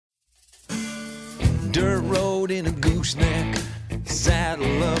dirt road in a gooseneck,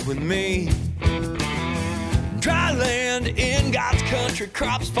 saddle up with me. Dry land in God's country,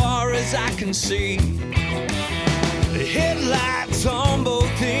 crops far as I can see. The headlights on both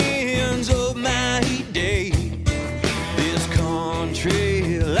ends of my day. This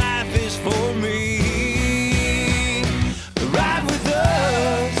country life is for me. Ride with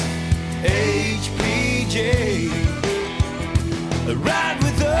us, HPJ. Ride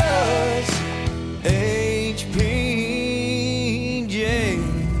with us, HPJ.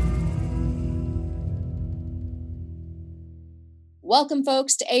 Welcome,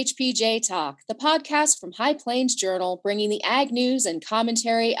 folks, to HPJ Talk, the podcast from High Plains Journal, bringing the ag news and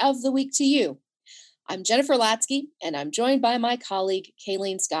commentary of the week to you. I'm Jennifer Latsky, and I'm joined by my colleague,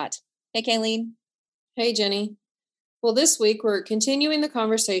 Kayleen Scott. Hey, Kayleen. Hey, Jenny. Well, this week we're continuing the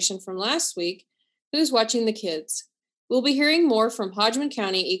conversation from last week, Who's Watching the Kids? We'll be hearing more from Hodgman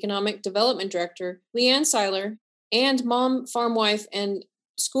County Economic Development Director Leanne Seiler and mom, farm wife, and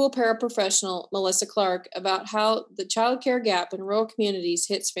school paraprofessional Melissa Clark about how the child care gap in rural communities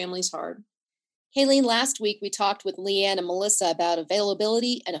hits families hard. Kayleen, last week we talked with Leanne and Melissa about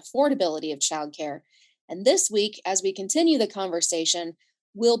availability and affordability of childcare. And this week, as we continue the conversation,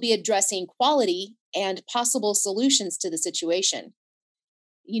 we'll be addressing quality and possible solutions to the situation.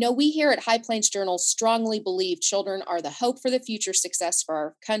 You know, we here at High Plains Journal strongly believe children are the hope for the future success for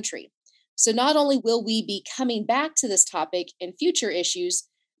our country. So not only will we be coming back to this topic in future issues,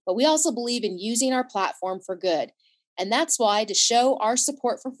 but we also believe in using our platform for good. And that's why, to show our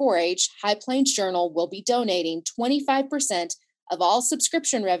support for 4-H, High Plains Journal will be donating 25% of all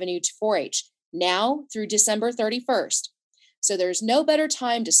subscription revenue to 4-H, now through December 31st. So there's no better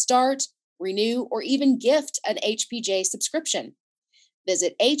time to start, renew, or even gift an HPJ subscription.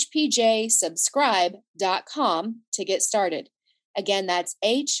 Visit hpjsubscribe.com to get started. Again, that's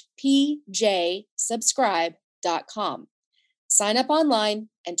hpjsubscribe.com. Sign up online,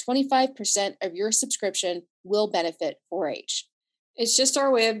 and 25% of your subscription will benefit 4-H. It's just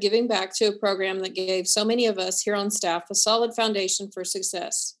our way of giving back to a program that gave so many of us here on staff a solid foundation for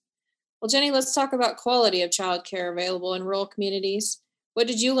success. Well, Jenny, let's talk about quality of child care available in rural communities. What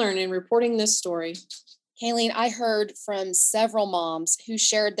did you learn in reporting this story? Kayleen, I heard from several moms who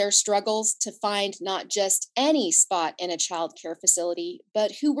shared their struggles to find not just any spot in a child care facility,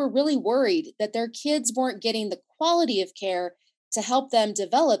 but who were really worried that their kids weren't getting the quality of care to help them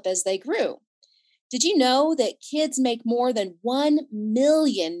develop as they grew. Did you know that kids make more than 1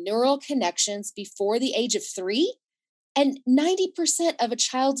 million neural connections before the age of 3? And 90% of a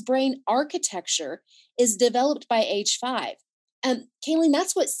child's brain architecture is developed by age 5. Kayleen,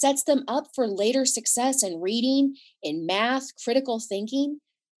 that's what sets them up for later success in reading, in math, critical thinking.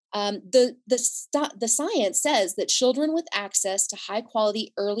 The science says that children with access to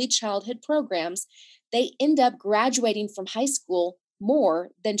high-quality early childhood programs, they end up graduating from high school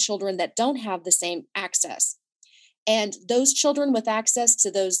more than children that don't have the same access. And those children with access to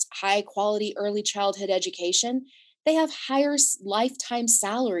those high-quality early childhood education, they have higher lifetime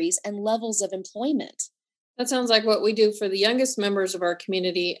salaries and levels of employment. That sounds like what we do for the youngest members of our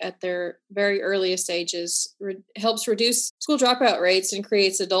community at their very earliest ages. Helps reduce school dropout rates and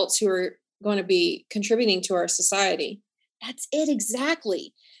creates adults who are going to be contributing to our society. That's it,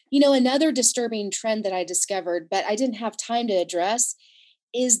 exactly. You know, another disturbing trend that I discovered, but I didn't have time to address,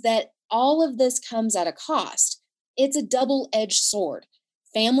 is that all of this comes at a cost. It's a double-edged sword.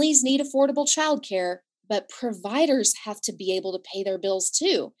 Families need affordable childcare, but providers have to be able to pay their bills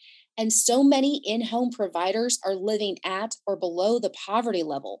too. And so many in-home providers are living at or below the poverty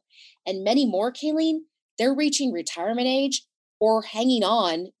level. And many more, Kayleen, they're reaching retirement age or hanging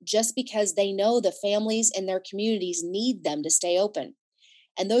on just because they know the families in their communities need them to stay open.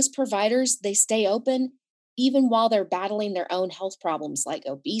 And those providers, they stay open even while they're battling their own health problems like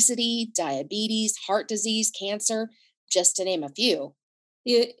obesity, diabetes, heart disease, cancer, just to name a few.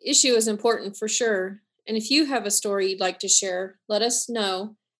 The issue is important for sure. And if you have a story you'd like to share, let us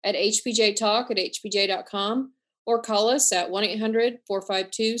know at hpjtalk@hpj.com or call us at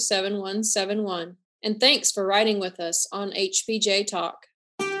 1-800-452-7171. And thanks for riding with us on HPJ Talk.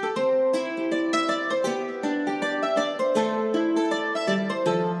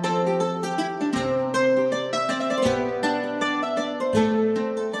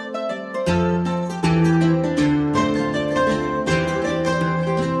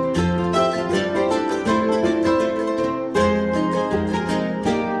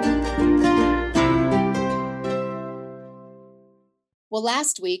 Well,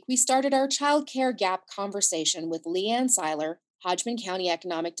 last week, we started our child care gap conversation with Leanne Seiler, Hodgman County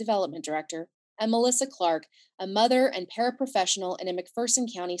Economic Development Director, and Melissa Clark, a mother and paraprofessional in a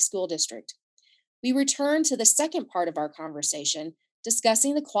McPherson County school district. We return to the second part of our conversation,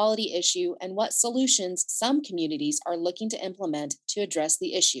 discussing the quality issue and what solutions some communities are looking to implement to address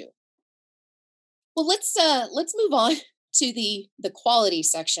the issue. Well, let's move on to the quality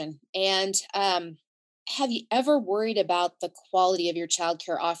section. And have you ever worried about the quality of your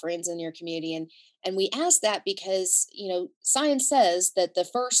childcare offerings in your community? And we ask that because science says that the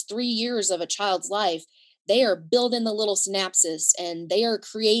first 3 years of a child's life, they are building the little synapses and they are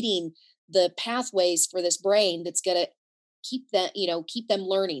creating the pathways for this brain that's going to keep them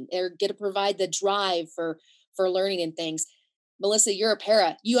learning. They're going to provide the drive for learning and things. Melissa, you're a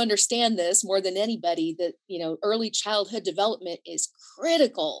para. You understand this more than anybody that, early childhood development is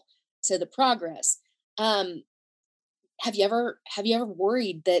critical to the progress. Um, have you ever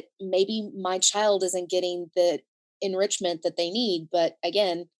worried that maybe my child isn't getting the enrichment that they need? But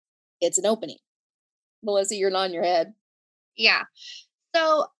again, it's an opening. Melissa, you're nodding your head. Yeah.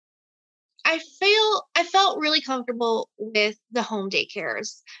 So I felt really comfortable with the home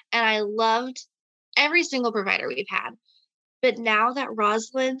daycares, and I loved every single provider we've had. But now that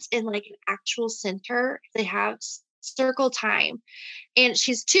Rosalind's in like an actual center, they have circle time, and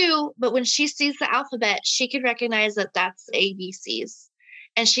she's 2, but when she sees the alphabet, she could recognize that that's the ABCs.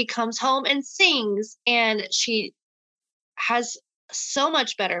 And she comes home and sings, and she has so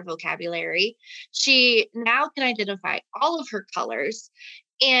much better vocabulary. She now can identify all of her colors,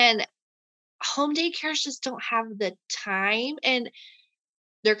 and home daycares just don't have the time. And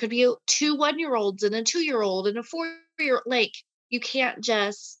there could be 2 1-year-olds and a 2-year-old and a 4-year, like, you can't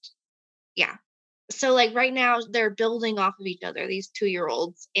just, yeah. So like right now they're building off of each other, these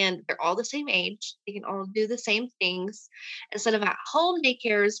 2-year-olds, and they're all the same age. They can all do the same things instead of at home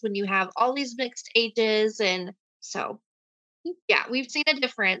daycares when you have all these mixed ages. And so, yeah, we've seen a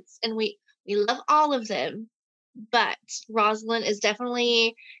difference, and we love all of them, but Rosalind is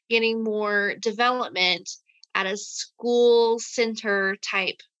definitely getting more development at a school center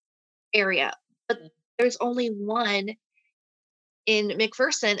type area. But there's only one in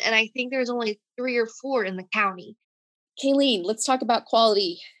McPherson, and I think there's only 3 or 4 in the county. Kayleen, let's talk about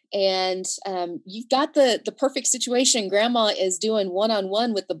quality. And you've got the perfect situation. Grandma is doing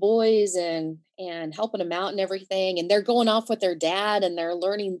one-on-one with the boys and helping them out and everything. And they're going off with their dad and they're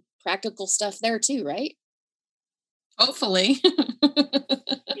learning practical stuff there too, right? Hopefully.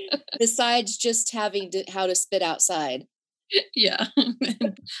 Besides just having how to spit outside. Yeah.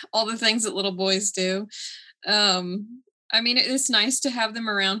 All the things that little boys do. I mean, it's nice to have them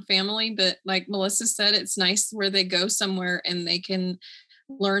around family, but like Melissa said, it's nice where they go somewhere and they can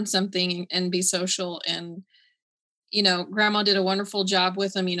learn something and be social. And, grandma did a wonderful job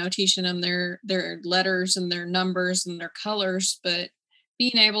with them, teaching them their letters and their numbers and their colors, but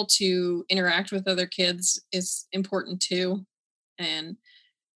being able to interact with other kids is important too. And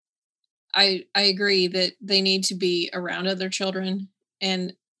I agree that they need to be around other children.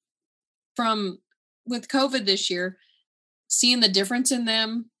 And with COVID this year, seeing the difference in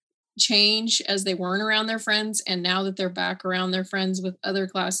them change as they weren't around their friends, and now that they're back around their friends with other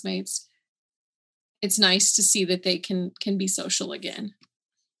classmates, it's nice to see that they can be social again.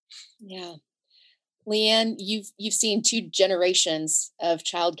 Yeah. Leanne, you've seen 2 generations of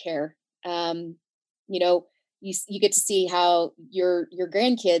childcare. You get to see how your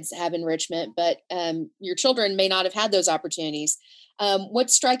grandkids have enrichment, but your children may not have had those opportunities.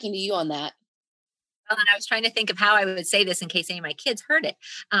 What's striking to you on that? Well, and I was trying to think of how I would say this in case any of my kids heard it.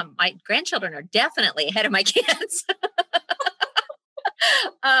 My grandchildren are definitely ahead of my kids.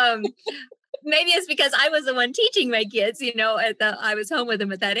 Maybe it's because I was the one teaching my kids, I was home with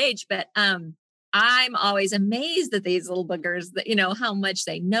them at that age, but I'm always amazed at these little boogers that, how much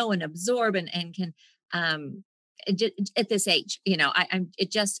they know and absorb and can, at this age,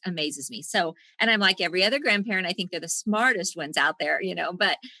 it just amazes me. So, and I'm like every other grandparent, I think they're the smartest ones out there,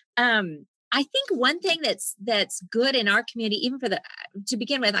 but, I think one thing that's good in our community, even to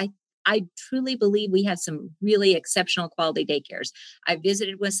begin with, I truly believe we have some really exceptional quality daycares. I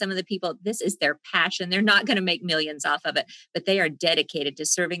visited with some of the people. This is their passion. They're not going to make millions off of it, but they are dedicated to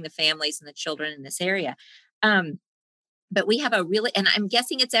serving the families and the children in this area. But we have and I'm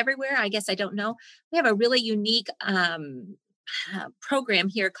guessing it's everywhere. I guess I don't know. We have a really unique program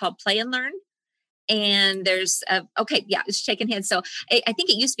here called Play and Learn. And there's it's shaking hands. So I think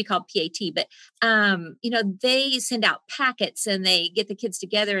it used to be called PAT, but they send out packets and they get the kids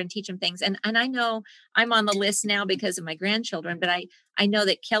together and teach them things. And I know I'm on the list now because of my grandchildren, but I know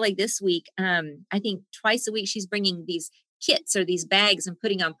that Kelly this week, I think twice a week, she's bringing these kits or these bags and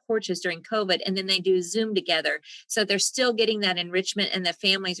putting on porches during COVID. And then they do Zoom together. So they're still getting that enrichment and the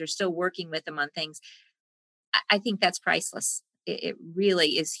families are still working with them on things. I think that's priceless. it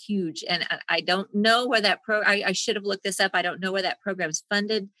really is huge. And I don't know where that I should have looked this up. I don't know where that program's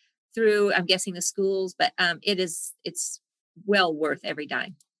funded through. I'm guessing the schools, but it's well worth every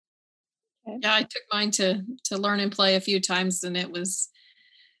dime. Yeah, I took mine to learn and play a few times, and it was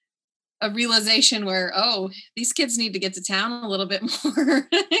a realization where, oh, these kids need to get to town a little bit more.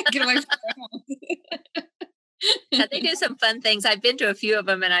 Get away from home. Yeah, they do some fun things. I've been to a few of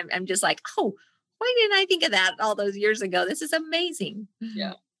them, and I'm just like, oh, why didn't I think of that all those years ago? This is amazing.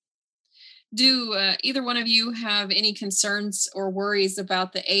 Yeah. Do either one of you have any concerns or worries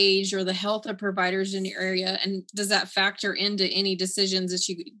about the age or the health of providers in your area? And does that factor into any decisions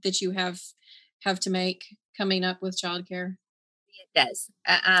that you have to make coming up with childcare? It does.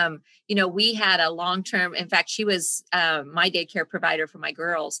 We had a long-term, in fact, she was my daycare provider for my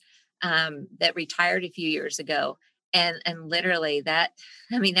girls that retired a few years ago. And literally that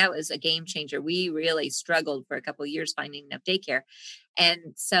was a game changer. We really struggled for a couple of years finding enough daycare. And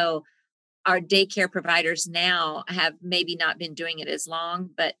so our daycare providers now have maybe not been doing it as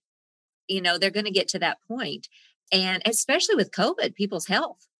long, but they're going to get to that point. And especially with COVID, people's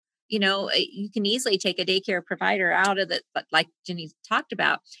health, you can easily take a daycare provider out of like Jenny talked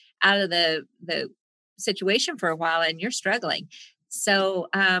about, out of the situation for a while, and you're struggling. So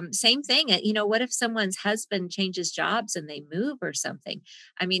same thing, what if someone's husband changes jobs and they move or something?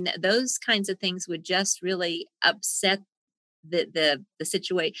 I mean, those kinds of things would just really upset the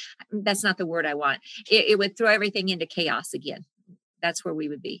situation. That's not the word I want. It would throw everything into chaos again. That's where we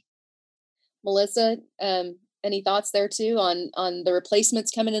would be. Melissa, any thoughts there too on the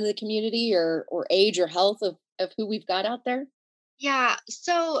replacements coming into the community or age or health of who we've got out there? Yeah.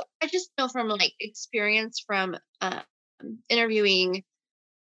 So I just know from experience from interviewing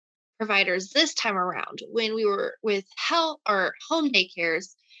providers this time around, when we were with health or home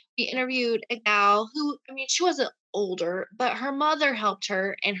daycares, we interviewed a gal who, she wasn't older, but her mother helped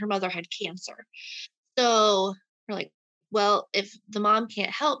her and her mother had cancer. So we're like, well, if the mom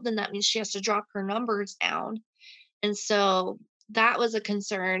can't help, then that means she has to drop her numbers down. And so that was a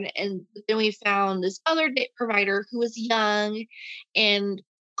concern. And then we found this other provider who was young and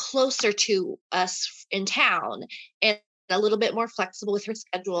closer to us in town and a little bit more flexible with her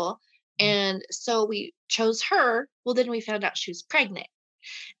schedule. And so we chose her. Well, then we found out she was pregnant.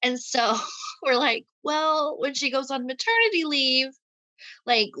 And so we're like, well, when she goes on maternity leave,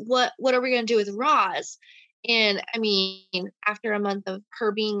 what are we going to do with Roz? And after a month of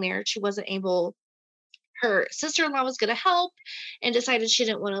her being there, she wasn't able. Her sister-in-law was going to help and decided she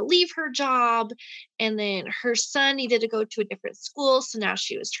didn't want to leave her job. And then her son needed to go to a different school. So now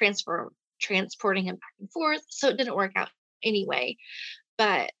she was transporting him back and forth. So it didn't work out anyway.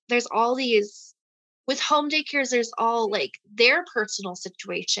 But there's all these, with home daycares, there's all their personal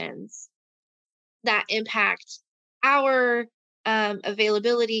situations that impact our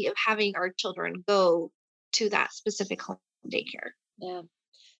availability of having our children go to that specific home daycare. Yeah.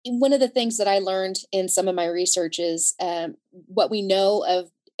 One of the things that I learned in some of my research is what we know of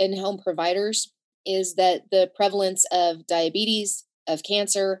in-home providers is that the prevalence of diabetes, of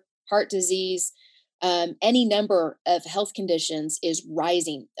cancer, heart disease, any number of health conditions is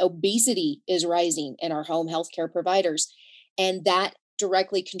rising. Obesity is rising in our home healthcare providers. And that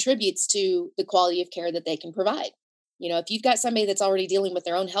directly contributes to the quality of care that they can provide. If you've got somebody that's already dealing with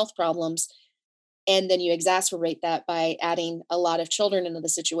their own health problems, and then you exacerbate that by adding a lot of children into the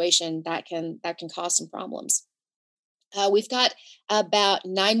situation, that can cause some problems. We've got about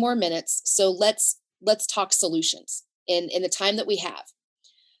 9 more minutes, so let's talk solutions in the time that we have.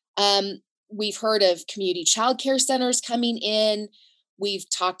 We've heard of community childcare centers coming in. We've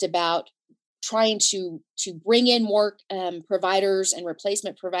talked about trying to bring in more providers and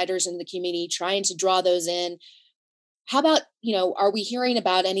replacement providers in the community, trying to draw those in. How about, are we hearing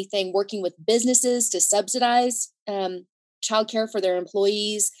about anything working with businesses to subsidize childcare for their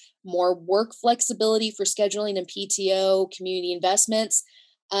employees, more work flexibility for scheduling and PTO, community investments?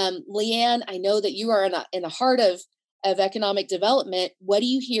 Leanne, I know that you are in the heart of economic development. What do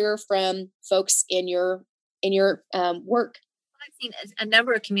you hear from folks in your work? I've seen a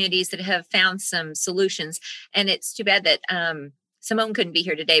number of communities that have found some solutions, and it's too bad that Simone couldn't be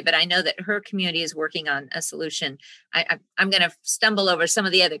here today, but I know that her community is working on a solution. I'm going to stumble over some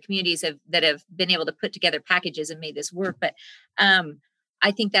of the other communities that have been able to put together packages and made this work, but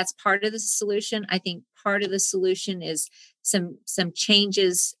I think that's part of the solution. I think part of the solution is some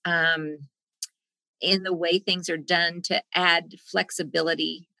changes in the way things are done to add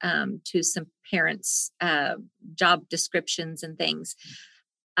flexibility to some parents' job descriptions and things.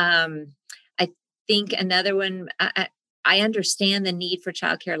 I think another one, I understand the need for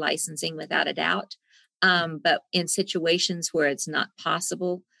childcare licensing without a doubt. But in situations where it's not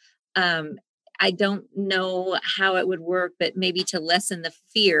possible, I don't know how it would work, but maybe to lessen the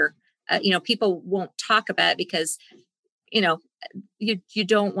fear, people won't talk about it because, you know, you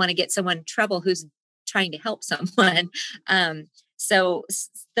don't want to get someone in trouble who's trying to help someone.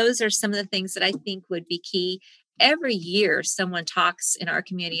 Those are some of the things that I think would be key. Every year, someone talks in our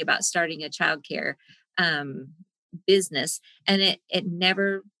community about starting a childcare business, and it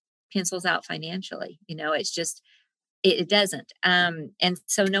never pencils out financially. It's just it doesn't. And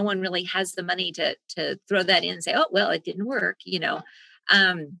so no one really has the money to throw that in and say, oh well, it didn't work.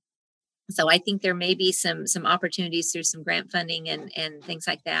 So I think there may be some opportunities through some grant funding and things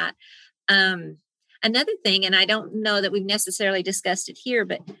like that. Another thing, and I don't know that we've necessarily discussed it here,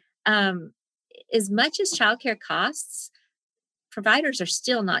 but as much as childcare costs, providers are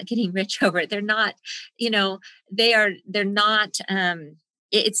still not getting rich over it. They're not, they're not,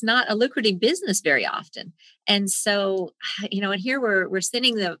 it's not a lucrative business very often. And so, and here we're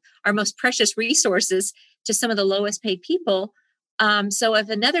sending our most precious resources to some of the lowest paid people. So if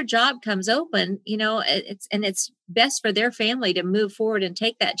another job comes open, it's best for their family to move forward and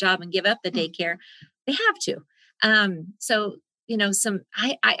take that job and give up the daycare. They have to. I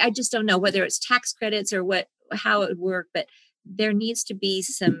just don't know whether it's tax credits or how it would work, but there needs to be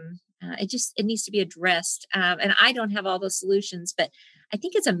some, it needs to be addressed. And I don't have all those solutions, but I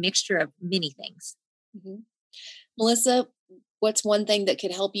think it's a mixture of many things. Mm-hmm. Melissa, what's one thing that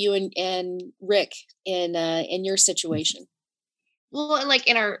could help you and Rick in your situation? Well, like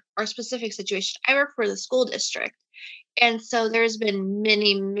in our specific situation, I work for the school district. And so there's been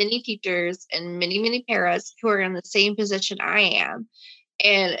many, many teachers and many, many paras who are in the same position I am.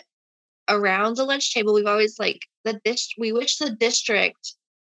 And around the lunch table, we've always we wish the district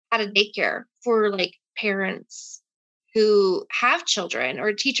had a daycare for like parents who have children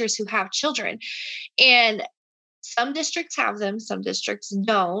or teachers who have children. And some districts have them, some districts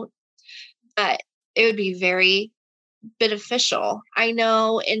don't, but it would be very beneficial. I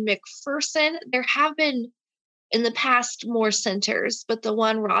know in McPherson, there have been in the past more centers, but the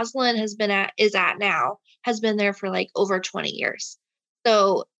one Rosalind is at now has been there for like over 20 years.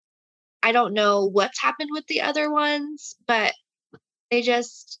 So I don't know what's happened with the other ones, but they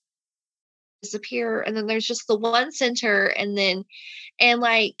just disappear. And then there's just the one center. And the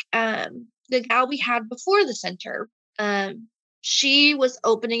gal we had before the center, she was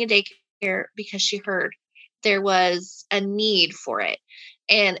opening a daycare because she heard there was a need for it.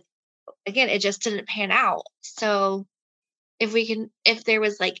 And again, it just didn't pan out. So if there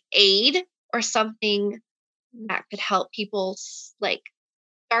was like aid or something that could help people like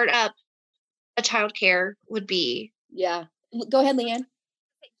start up a childcare would be. Yeah. Go ahead, Leanne.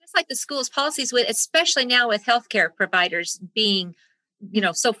 Just like the school's policies would, especially now with healthcare providers being,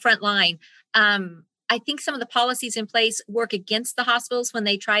 so frontline. I think some of the policies in place work against the hospitals when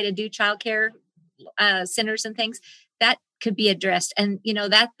they try to do childcare centers and things. That could be addressed. And,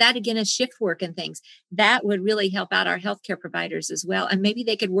 that again is shift work and things that would really help out our healthcare providers as well. And maybe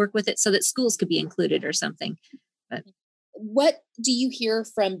they could work with it so that schools could be included or something. But what do you hear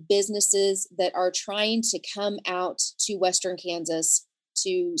from businesses that are trying to come out to Western Kansas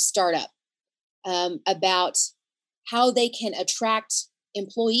to start up about how they can attract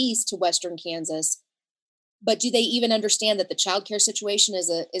employees to Western Kansas? But do they even understand that the childcare situation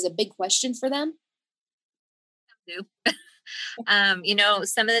is a big question for them? Do.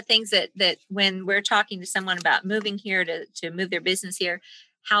 Some of the things that when we're talking to someone about moving here to move their business here,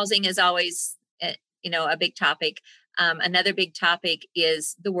 housing is always, a big topic. Another big topic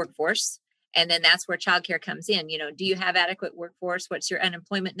is the workforce. And then that's where childcare comes in. Do you have adequate workforce? What's your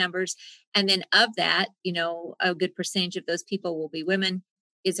unemployment numbers? And then of that, a good percentage of those people will be women.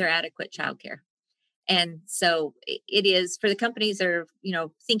 Is there adequate childcare? And so it is for the companies that are,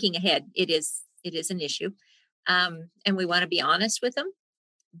 thinking ahead. It is an issue. And we want to be honest with them,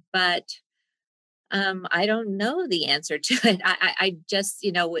 but I don't know the answer to it. I just,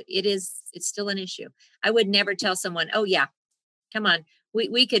 it's still an issue. I would never tell someone, oh yeah, come on,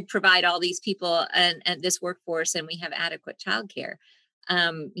 we could provide all these people and this workforce and we have adequate childcare.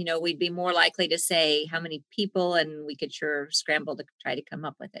 We'd be more likely to say how many people, and we could sure scramble to try to come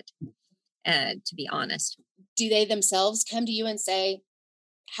up with it, to be honest. Do they themselves come to you and say,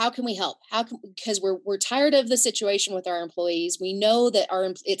 how can we help? Because we're tired of the situation with our employees. We know that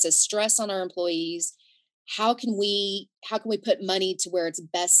it's a stress on our employees. How can we put money to where it's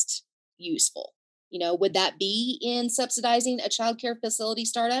best useful? Would that be in subsidizing a childcare facility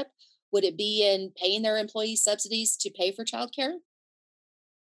startup? Would it be in paying their employees subsidies to pay for childcare?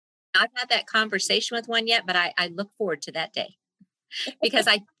 I've had that conversation with one yet, but I look forward to that day. because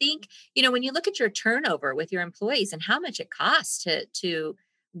I think, when you look at your turnover with your employees and how much it costs to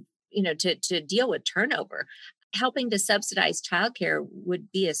deal with turnover, helping to subsidize childcare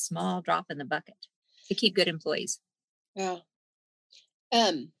would be a small drop in the bucket to keep good employees. Yeah.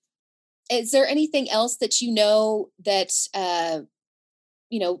 Um, is there anything else that that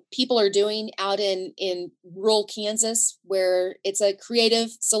people are doing out in rural Kansas where it's a creative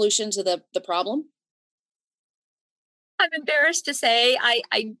solution to the problem? I'm embarrassed to say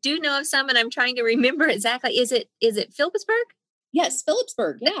I do know of some, and I'm trying to remember exactly. Is it Phillipsburg? Yes,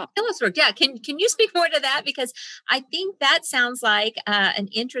 Phillipsburg. Yeah. Phillipsburg. Yeah. Can you speak more to that? Because I think that sounds like an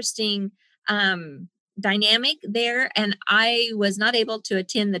interesting dynamic there. And I was not able to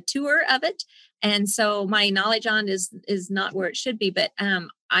attend the tour of it. And so my knowledge on is not where it should be, but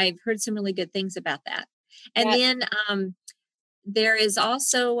I've heard some really good things about that. And That then there is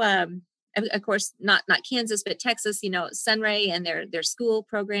also, of course, not Kansas, but Texas, Sunray and their school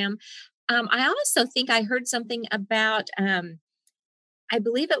program. I also think I heard something about, I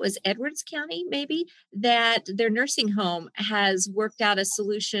believe it was Edwards County, maybe, that their nursing home has worked out a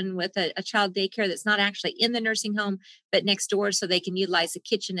solution with a child daycare that's not actually in the nursing home, but next door so they can utilize the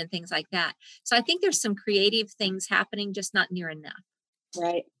kitchen and things like that. So I think there's some creative things happening, just not near enough.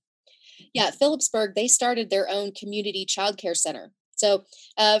 right. Yeah, Phillipsburg, they started their own community childcare center. So,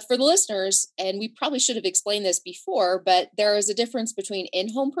 for the listeners, and we probably should have explained this before, but there is a difference between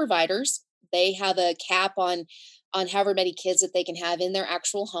in-home providers. They have a cap on however many kids that they can have in their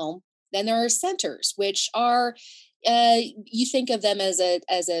actual home. Then there are centers, which are you think of them as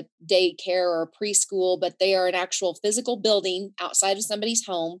a daycare or a preschool, but they are an actual physical building outside of somebody's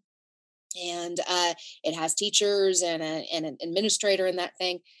home, and it has teachers and an administrator and that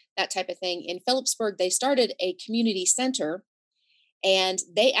type of thing. In Phillipsburg, they started a community center, and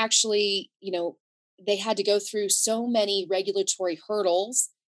they actually, they had to go through so many regulatory hurdles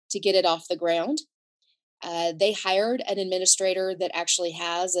to get it off the ground. They hired an administrator that actually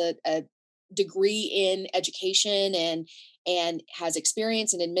has a degree in education and has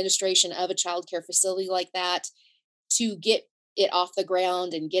experience in administration of a child care facility like that to get it off the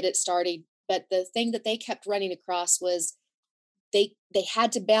ground and get it started. But the thing that they kept running across was they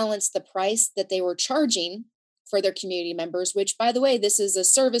had to balance the price that they were charging for their community members, which, by the way, this is a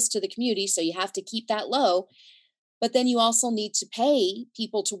service to the community, so you have to keep that low. But then you also need to pay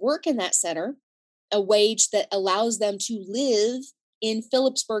people to work in that center a wage that allows them to live in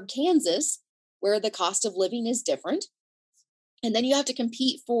Phillipsburg, Kansas, where the cost of living is different. And then you have to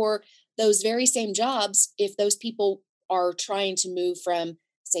compete for those very same jobs if those people are trying to move from,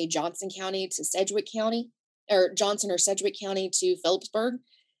 say, Johnson County to Sedgwick County, or Johnson or Sedgwick County to Phillipsburg.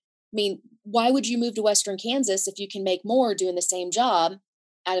 I mean, why would you move to Western Kansas if you can make more doing the same job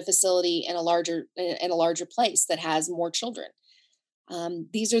at a facility in a larger place that has more children?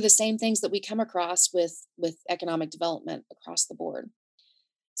 These are the same things that we come across with economic development across the board.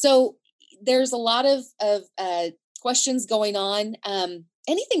 So there's a lot of questions going on.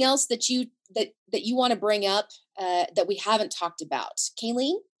 Anything else that you want to bring up that we haven't talked about,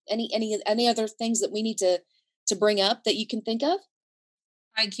 Kayleen? Any other things that we need to bring up that you can think of?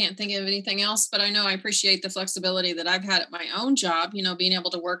 I can't think of anything else, but I know I appreciate the flexibility that I've had at my own job, being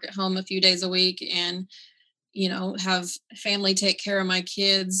able to work at home a few days a week and, have family take care of my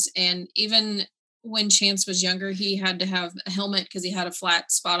kids. And even when Chance was younger, he had to have a helmet because he had a flat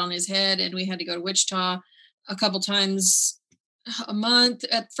spot on his head, and we had to go to Wichita a couple times a month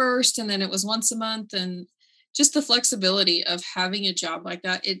at first, and then it was once a month. And just the flexibility of having a job like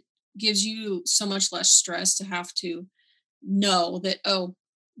that, it gives you so much less stress to have to know that, oh,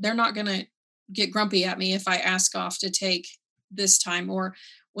 they're not going to get grumpy at me if I ask off to take this time. Or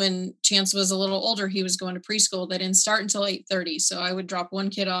when Chance was a little older, he was going to preschool. They didn't start until 8:30. So I would drop one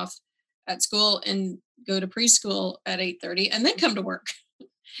kid off at school and go to preschool at 8:30 and then come to work.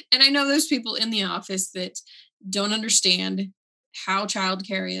 And I know there's people in the office that don't understand how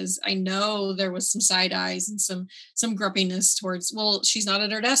childcare is. I know there was some side eyes and some grumpiness towards, well, she's not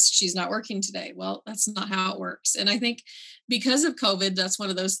at her desk, she's not working today. Well, that's not how it works. And I think because of COVID, that's one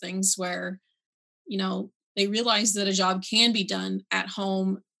of those things where, they realize that a job can be done at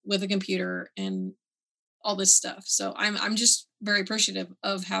home with a computer and all this stuff. So I'm just very appreciative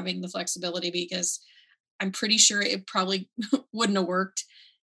of having the flexibility, because I'm pretty sure it probably wouldn't have worked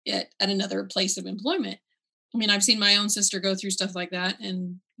at another place of employment. I mean, I've seen my own sister go through stuff like that,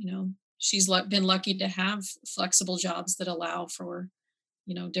 and she's been lucky to have flexible jobs that allow for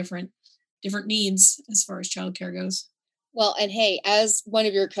different needs as far as childcare goes. Well, and hey, as one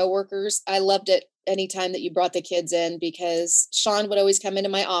of your coworkers, I loved it anytime that you brought the kids in, because Sean would always come into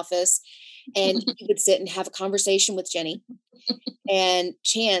my office and he would sit and have a conversation with Jenny, and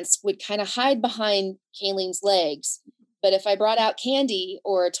Chance would kind of hide behind Kayleen's legs. But if I brought out candy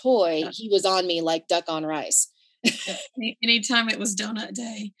or a toy, he was on me like duck on rice. Anytime it was donut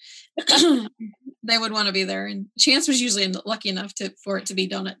day, they would want to be there. And Chance was usually lucky enough for it to be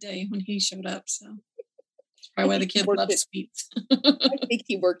donut day when he showed up. So that's probably why the kids love sweets. I think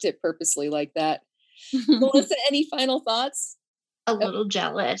he worked it purposely like that. Melissa, any final thoughts? A little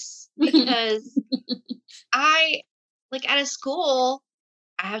jealous because at a school,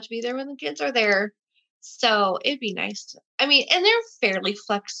 I have to be there when the kids are there. So it'd be nice and they're fairly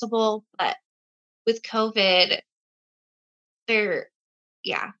flexible, but with COVID, and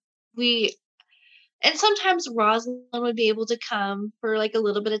sometimes Rosalind would be able to come for like a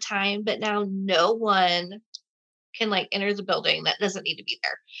little bit of time, but now no one can like enter the building that doesn't need to be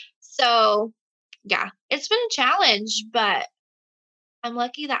there. So yeah, it's been a challenge, but I'm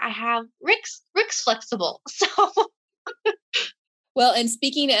lucky that I have Rick's flexible. So well, and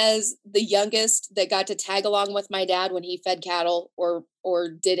speaking as the youngest that got to tag along with my dad when he fed cattle or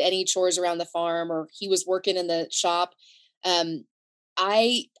did any chores around the farm, or he was working in the shop,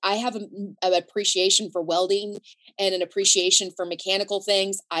 I have an appreciation for welding and an appreciation for mechanical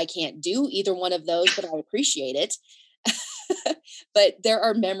things. I can't do either one of those, but I appreciate it. But there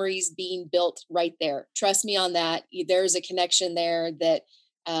are memories being built right there. Trust me on that. There's a connection there that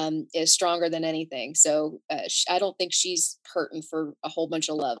is stronger than anything. So I don't think she's hurting for a whole bunch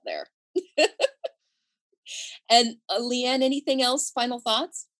of love there. And Leanne, anything else? Final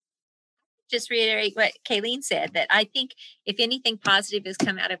thoughts? Just reiterate what Kayleen said, that I think if anything positive has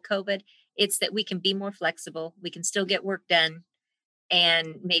come out of COVID, it's that we can be more flexible. We can still get work done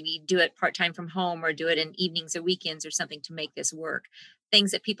and maybe do it part-time from home or do it in evenings or weekends or something to make this work.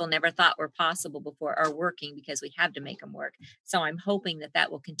 Things that people never thought were possible before are working because we have to make them work. So I'm hoping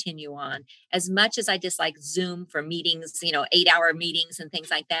that will continue on. As much as I dislike Zoom for meetings, 8-hour meetings and things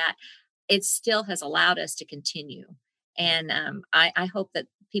like that, it still has allowed us to continue. And I hope that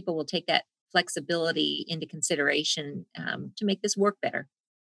people will take that flexibility into consideration to make this work better.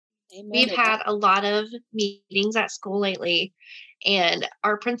 Amen. We've had a lot of meetings at school lately, and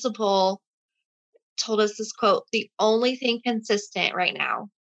our principal told us this quote: "The only thing consistent right now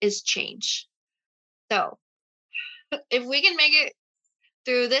is change." So if we can make it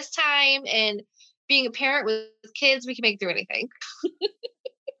through this time, and being a parent with kids, we can make it through anything.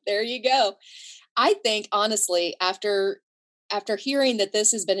 There you go. I think, honestly, after hearing that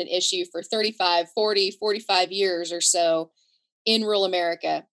this has been an issue for 35, 40, 45 years or so in rural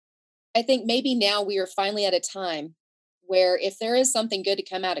America, I think maybe now we are finally at a time where if there is something good to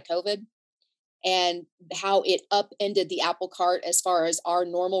come out of COVID and how it upended the apple cart as far as our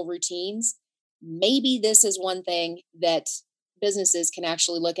normal routines, maybe this is one thing that businesses can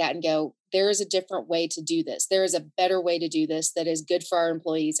actually look at and go, there is a different way to do this. There is a better way to do this that is good for our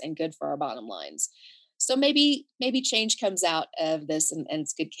employees and good for our bottom lines. So maybe change comes out of this, and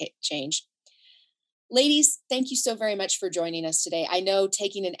it's good change. Ladies, thank you so very much for joining us today. I know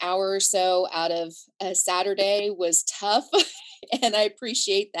taking an hour or so out of a Saturday was tough, and I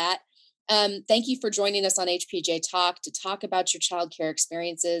appreciate that. Thank you for joining us on HPJ Talk to talk about your childcare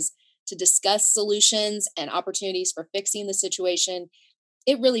experiences, to discuss solutions and opportunities for fixing the situation.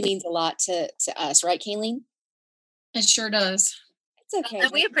 It really means a lot to us, right, Kayleen? It sure does. It's okay.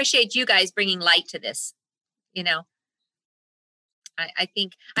 And we appreciate you guys bringing light to this. I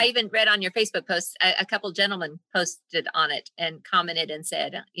think I even read on your Facebook post, a couple gentlemen posted on it and commented and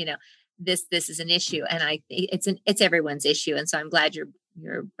said, this is an issue, and it's everyone's issue. And so I'm glad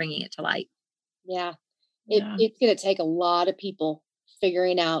you're bringing it to light. Yeah. It's going to take a lot of people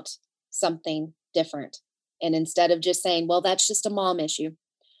figuring out something different. And instead of just saying, well, that's just a mom issue,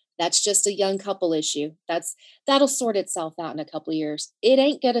 that's just a young couple issue, that'll sort itself out in a couple of years. It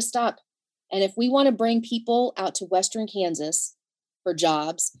ain't going to stop. And if we want to bring people out to Western Kansas for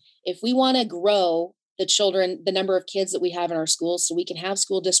jobs, if we want to grow the number of kids that we have in our schools so we can have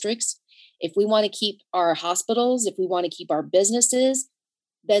school districts, if we want to keep our hospitals, if we want to keep our businesses,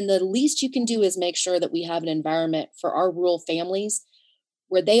 then the least you can do is make sure that we have an environment for our rural families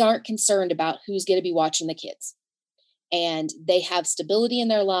where they aren't concerned about who's going to be watching the kids. And they have stability in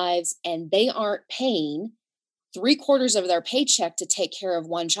their lives, and they aren't paying 3/4 of their paycheck to take care of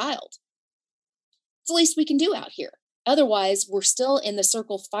one child. It's the least we can do out here. Otherwise, we're still in the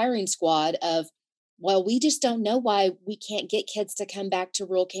circle firing squad of, well, we just don't know why we can't get kids to come back to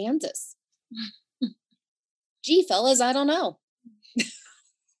rural Kansas. Gee, fellas, I don't know.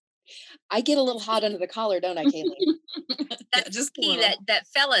 I get a little hot under the collar, don't I, Kayleen? That's just key, that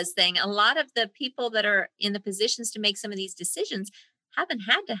fellas thing. A lot of the people that are in the positions to make some of these decisions haven't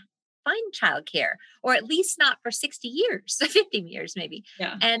had to find childcare, or at least not for 60 years, 50 years maybe.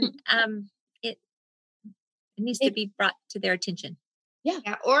 Yeah. And it needs to be brought to their attention.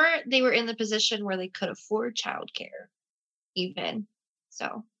 Yeah. Or they were in the position where they could afford childcare even.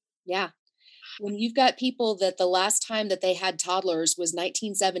 So, yeah. When you've got people that the last time that they had toddlers was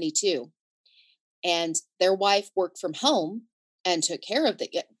 1972, and their wife worked from home and took care of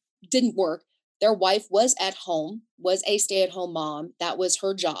it, didn't work. Their wife was at home, was a stay-at-home mom. That was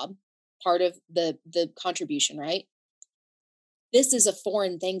her job, part of the contribution, right? This is a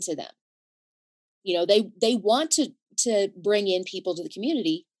foreign thing to them. You know, they want to bring in people to the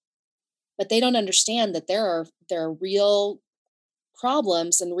community, but they don't understand that there are real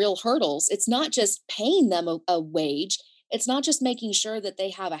problems and real hurdles. It's not just paying them a wage. It's not just making sure that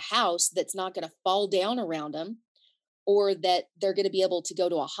they have a house that's not going to fall down around them, or that they're going to be able to go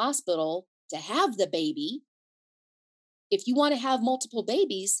to a hospital to have the baby. If you want to have multiple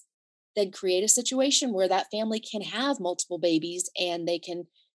babies, then create a situation where that family can have multiple babies and they can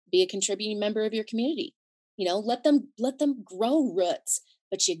be a contributing member of your community. You know, let them grow roots,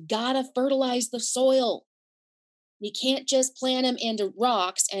 but you gotta fertilize the soil. You can't just plant them into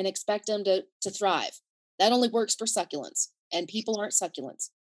rocks and expect them to thrive. That only works for succulents, and people aren't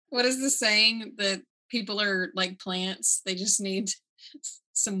succulents. What is the saying that people are like plants? They just need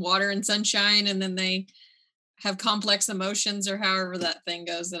some water and sunshine, and then they have complex emotions, or however that thing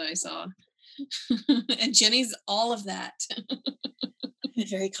goes that I saw. And Jenny's all of that. A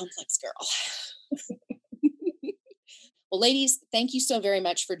very complex girl. Well, ladies, thank you so very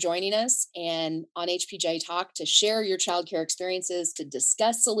much for joining us and on HPJ Talk to share your childcare experiences, to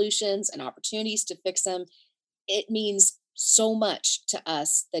discuss solutions and opportunities to fix them. It means so much to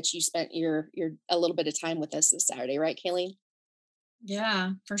us that you spent your a little bit of time with us this Saturday, right, Kayleen?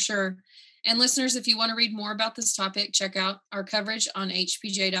 Yeah, for sure. And listeners, if you want to read more about this topic, check out our coverage on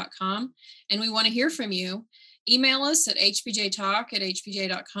hpj.com. And we want to hear from you. Email us at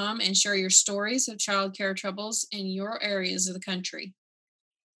hpjtalk@hpj.com and share your stories of childcare troubles in your areas of the country.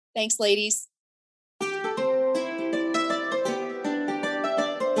 Thanks, ladies.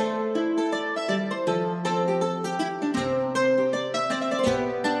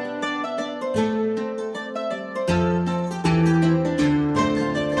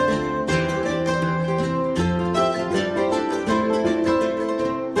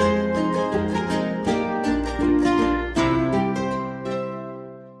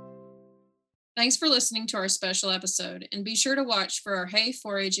 Thanks for listening to our special episode, and be sure to watch for our hay,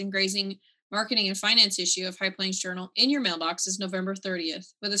 forage, and grazing marketing and finance issue of High Plains Journal in your mailboxes November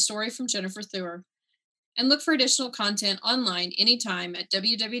 30th with a story from Jennifer Theuer. And look for additional content online anytime at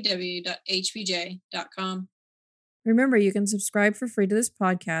www.hpj.com. Remember, you can subscribe for free to this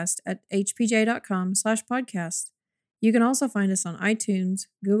podcast at hpj.com/podcast. You can also find us on iTunes,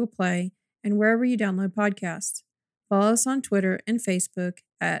 Google Play, and wherever you download podcasts. Follow us on Twitter and Facebook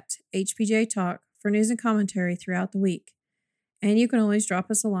at HPJ Talk for news and commentary throughout the week. And you can always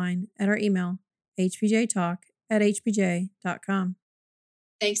drop us a line at our email, hpjtalk@hpj.com.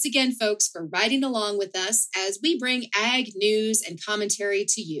 Thanks again, folks, for riding along with us as we bring ag news and commentary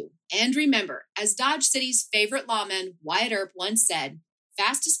to you. And remember, as Dodge City's favorite lawman, Wyatt Earp, once said,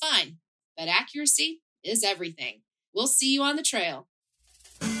 fast is fine, but accuracy is everything. We'll see you on the trail.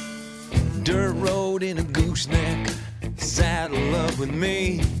 Dirt road in a gooseneck, saddle up with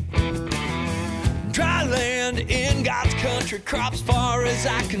me. Dry land in God's country, crops far as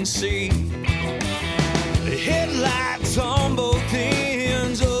I can see. Headlights on both ends.